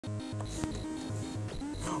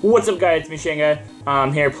What's up, guys? It's me, Shaneguy.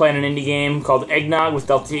 I'm here playing an indie game called Eggnog with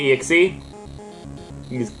DeltaEXE.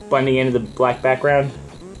 He's blending into the black background.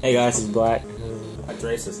 Hey guys, He's black. that's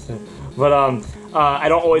racist. But I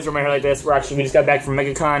don't always wear my hair like this. We just got back from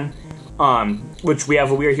MegaCon, which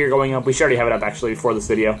we're here going up. We should already have it up actually before this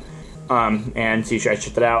video, and so you should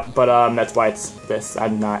check that out. But that's why it's this.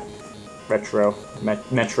 I'm not Metro.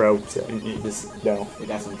 So you just no. We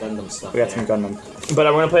got some Gundam stuff. We got some Gundam. But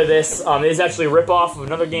I'm gonna play this. It is actually a ripoff of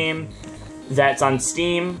another game that's on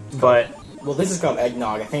Steam. But well, this is called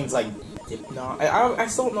Eggnog. I think it's like Dipnog. I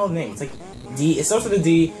still don't know the name. It's like D. It starts with a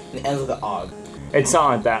D and it ends with an Og. it's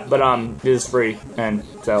something like that. But it is free, and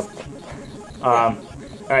so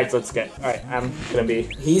alright, so let's get. Alright, I'm gonna be.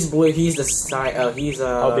 He's blue. He's the cyan. I'll be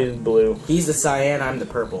the blue. He's the cyan. I'm the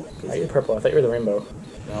purple. Oh, you're purple. I thought you were the rainbow.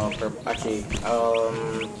 No, purple. Actually,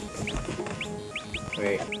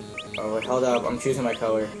 wait. Oh, wait, hold up. I'm choosing my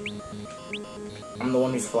color. I'm the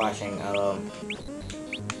one who's flashing. Oh,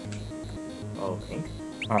 pink?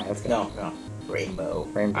 Alright, let's go. No. Rainbow.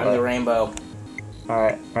 Rainbow. I'm the rainbow.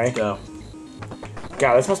 Alright, ready? Go.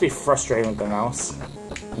 God, this must be frustrating with the mouse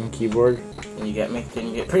and keyboard. Can you get me? Can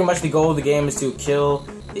you get? Pretty much the goal of the game is to kill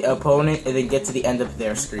the opponent and then get to the end of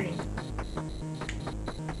their screen.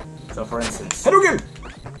 So, for instance. Hadouken!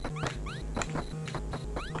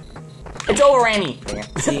 It's over, Annie!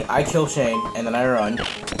 See, I kill Shane, and then I run.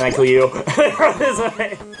 And I kill you. I run this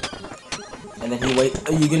way. And then he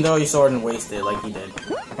you can throw your sword and waste it like he did.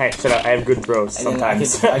 Hey, shut up. I have good throws And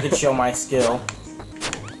sometimes. then I could show my skill.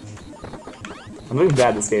 I'm doing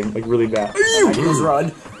bad this game, like really bad. I can just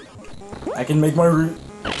run. I can make my route.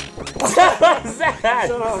 What was that?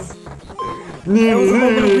 Shut up. That was a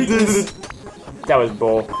moment of weakness. That was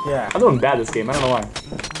bull. Yeah. I'm doing bad this game. I don't know why.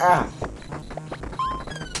 Ah.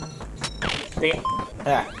 Dang it.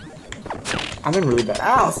 Yeah. I'm doing really bad.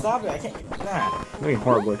 Ow, stop it. I can't. Nah. I'm doing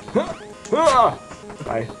horribly. Bye.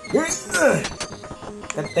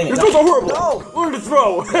 God dang it. You're so horrible! No! Learn to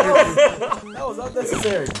throw! That was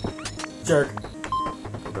unnecessary. Jerk.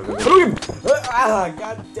 Ah,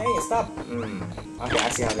 god dang it, stop. Okay, I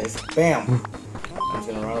see how it is. Bam. I'm just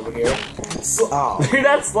gonna run over here. Oh. You're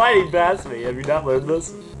not sliding past me. Have you not learned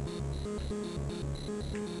this?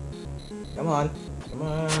 Come on. Come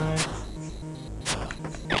on.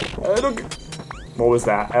 What was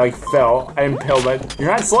that? I like fell. I impaled my.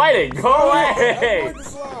 You're not sliding! Go away! I'm going to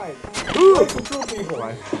slide. Like some cool people.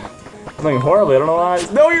 I'm doing horribly. I don't know why.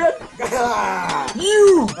 No, you're not.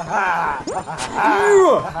 You!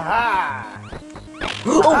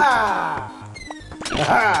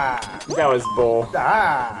 That was bull.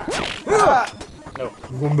 No,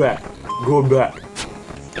 going back. Going back.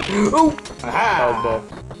 Oh!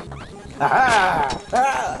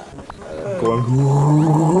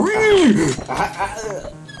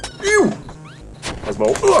 That was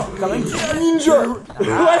bull. That's bull. Coming. Ninja!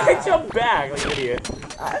 Why did I jump back like an idiot?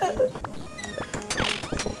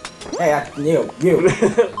 Hey, you.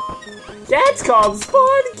 That's called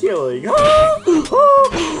spawn killing.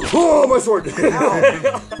 Oh, my sword.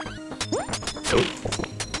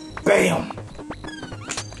 Bam.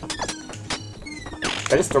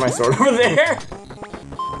 I just throw my sword over there.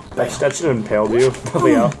 That should have impaled you.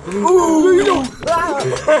 Nothing else. I'm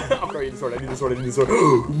throwing you the sword. I need the sword. I need the sword. Do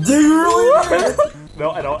you really?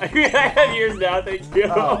 No, I don't. I have yours now. Thank you.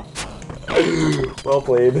 Oh. Well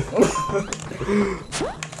played.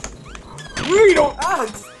 You don't. Ah,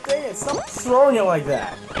 dang it! Stop throwing it like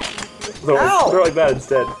that. Throw it like that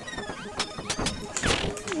instead.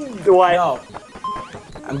 Why? No.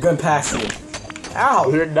 I'm going past you. Ow!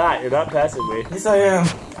 You're not. You're not passing me. Yes, I am.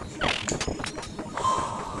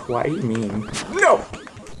 Why are you mean? No!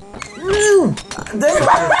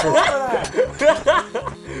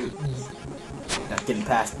 Not getting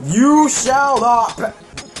past. You shall not.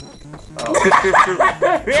 Oh.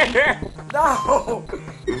 No!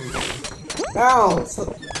 Ow!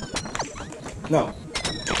 No.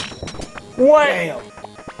 What? Damn.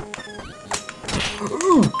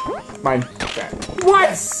 Mine. Okay. What?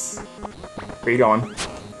 Yes. Where are you going?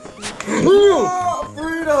 Oh,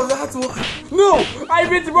 freedom, that's what. No! I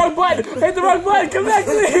hit the wrong button! I hit the wrong button! Come back,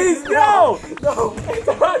 please! No! No!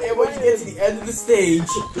 And when you get to the end of the stage,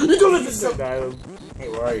 You don't have to sit down. hey,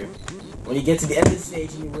 where are you? When you get to the end of the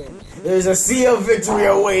stage and you win, there's a sea of victory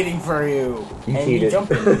awaiting for you. You and cheated. you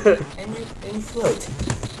jump in and you float.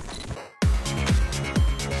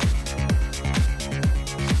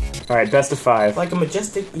 Alright, best of 5. Like a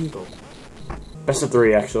majestic eagle. Best of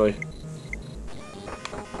 3, actually.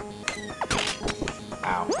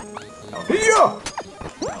 Ow. Yeah!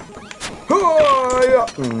 Oh, yeah!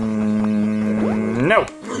 No!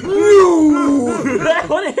 No! That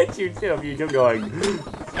would hit you too if you kept going.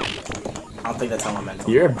 I don't think that's how my mental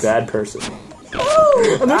You're a works. bad person.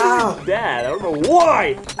 I'm not bad. I don't know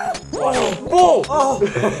why. Bull! Oh.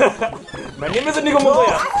 My name is Inigo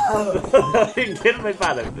Montoya. Get my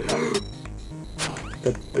father.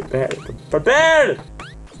 Prepare!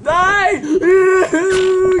 Die!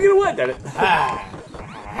 Get away, damn it.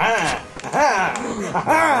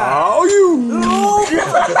 Oh, you!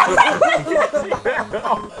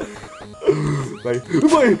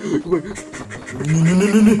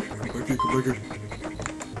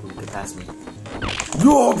 Get past me.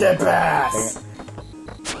 You'll get past!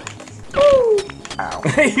 Ow.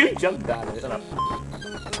 You jumped on it. Shut up.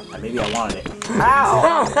 Maybe I wanted it. Ow!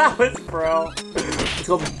 Oh, that was bro. It's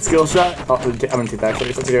called skill shot. Oh, I'm gonna take that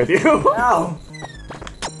first. What's it do with you? Ow!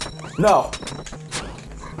 No.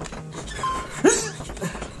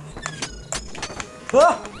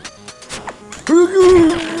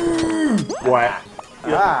 What?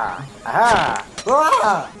 Ah! Ah!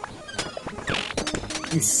 Ah!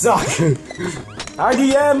 You suck!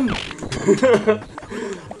 RDM!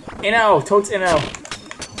 Inno! Totes Inno!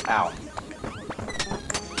 Ow.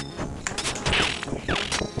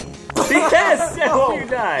 Yes! No. You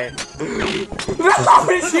died! No!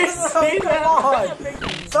 Did you see that?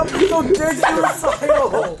 Stop being so dead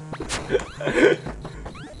suicidal!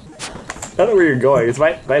 I don't know where you're going. It's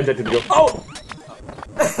my objective to go. Oh!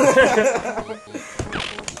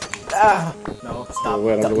 Ah. No, stop.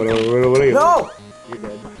 What are you? No! You're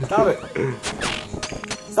dead. Stop it.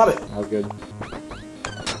 Stop it. That was good.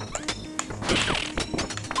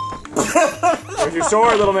 Where's your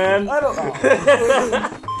sword, little man? I don't know.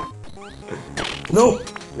 No.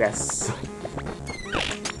 Yes.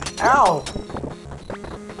 Ow.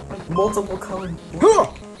 Multiple colored.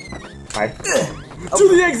 Hi. To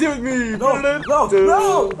the exit with me! No, no, no!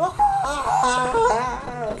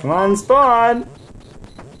 Come on, spawn!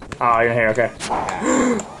 Oh, you're here, okay.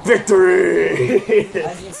 Victory!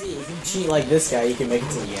 As you can see, if you cheat like this guy, you can make it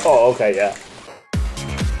to the end. Oh, okay, yeah.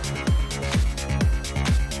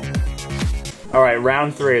 Alright,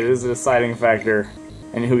 round 3. This is a deciding factor.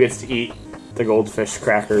 And who gets to eat the goldfish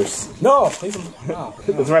crackers. No! Leave them. No.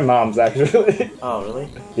 That's my mom's, actually. Oh, really?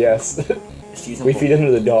 Yes. Just use them We for- feed them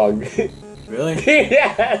to the dog. Really?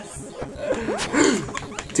 Yes!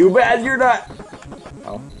 Too bad you're not.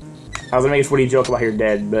 Oh. I was gonna make a witty joke about you're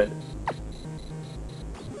dead, but.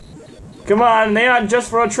 Come on, they aren't just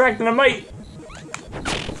for attracting a mate!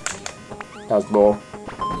 That was bull.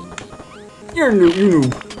 You're a noob, you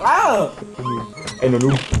noob. Ah! Ain't no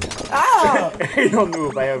noob. Ah! Ain't no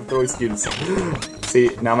noob, I have throwing skills. See,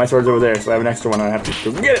 now my sword's over there, so I have an extra one and I have to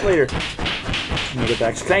go get it later. Let me get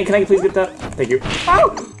that. Can I please get that? Thank you.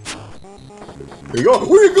 Ow! Here you go.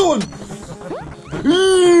 Where are you going?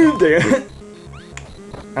 Dang it.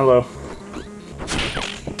 Hello.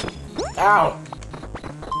 Ow!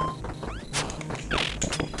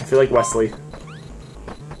 I feel like Wesley.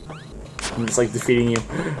 I'm just like defeating you.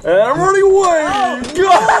 And I'm running away!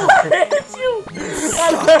 God! I hit you!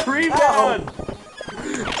 On the rebound!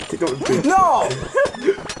 No!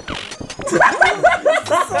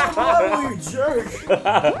 You jerk!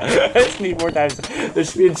 I just need more times. There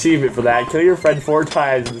should be an achievement for that. Kill your friend 4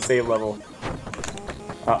 times in the same level.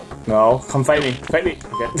 Oh, no. Come fight me. Fight me.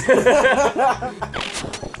 Okay.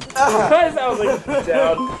 That sounds like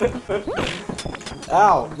down.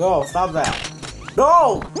 Ow! No! Stop that!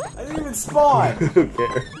 No! I didn't even spawn! Who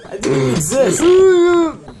cares? I didn't even exist!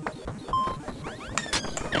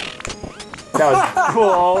 That was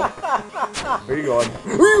cool. Where are you going?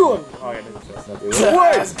 Where are you going? Oh, yeah, that's not the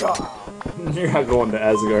Asgard! You're not going to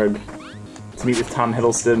Asgard to meet with Tom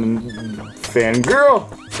Hiddleston and Fangirl.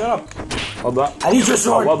 Shut up! Well done. I need your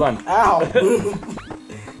sword! Oh, well done. Ow!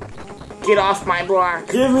 Get off my block.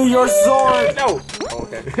 Give me your sword! No. Oh,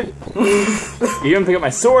 okay. You didn't pick up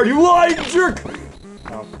my sword. You lying jerk.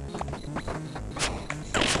 Oh.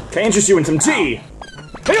 Can I interest you in some tea?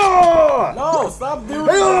 Hey-oh! No! Stop doing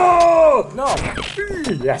Hey-oh! that! No!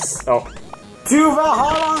 Yes. Oh. To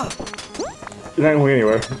Valhalla! You're not going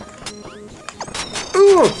anywhere.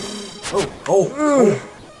 Oh! Oh!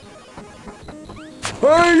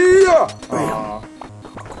 Hey-yeah!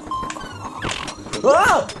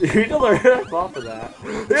 Ah! You need to learn how to fall for that.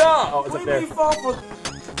 Yeah! Oh, it's up Why there. did you fall for...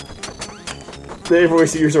 They've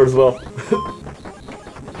wasted your sword as well.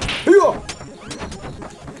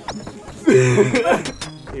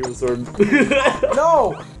 Evil sword.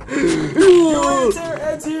 No! Your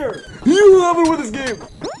head's here! You love it with this game!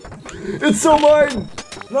 It's so mine!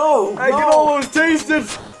 No! I can almost taste it!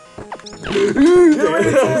 Your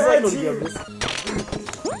head's here!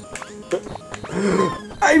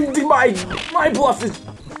 My bluff is...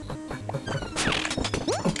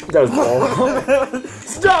 That was bull.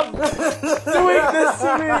 Stop doing this to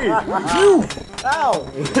me! You! Ow!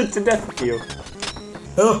 To death with you.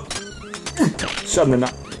 Shut him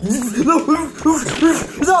up.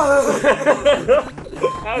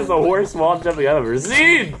 That was the worst wall jumping I've ever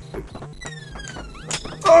seen!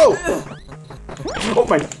 Oh! Oh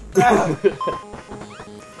my...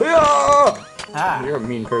 You're a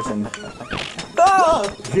mean person.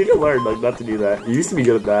 You need to learn like not to do that. You used to be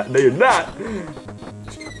good at that. No, you're not.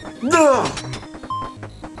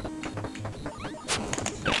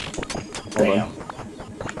 Damn.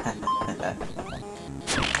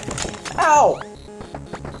 Ow!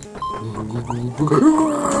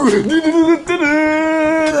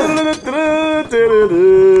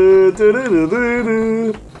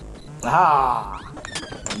 Ah!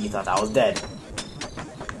 You thought that was dead.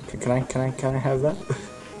 Can I have that?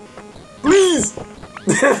 Please!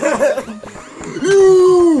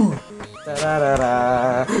 You!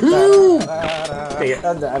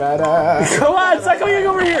 Come on, stop coming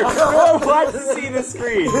over here! No one wants to see the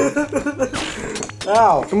screen.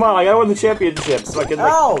 Ow! Come on, I gotta win the championship so I can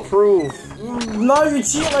like, prove. No, you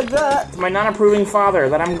cheat like that. To my non-approving father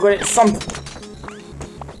that I'm good at something.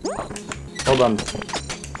 Hold on.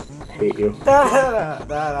 I hate you.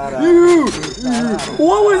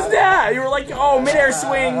 What was that? You were like, oh, midair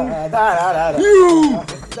swing. You!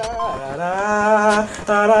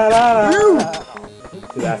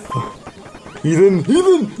 Ethan!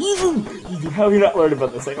 How have you not learned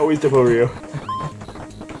about this? I always jump over you.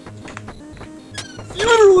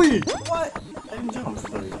 Literally! What? I didn't jump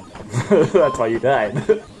through. That's why you died.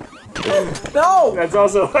 No! That's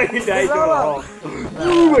also why you died. Oh,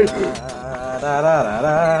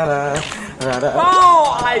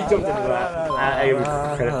 I jumped into that. I give you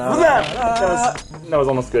credit for that. That was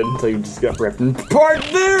almost good until you just got ripped apart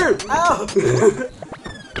there. Ow!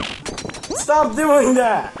 Stop doing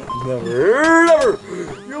that! Never.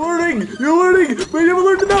 You're learning, but you haven't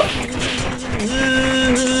learned enough.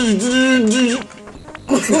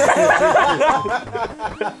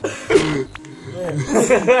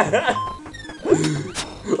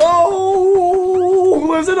 Oh, who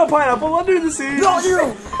lives in a pineapple under the sea? Not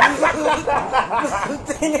you!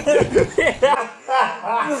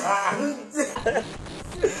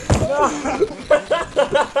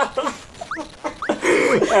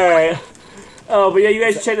 Alright. Oh, but yeah, you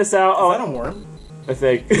guys check this out. Is that a worm? I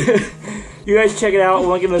think. You guys check it out.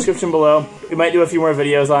 We'll link in the description below. We might do a few more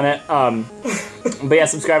videos on it. But yeah,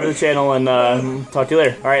 subscribe to the channel and talk to you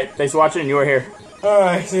later. Alright, thanks for watching and you are here.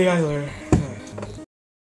 Alright, see you guys later.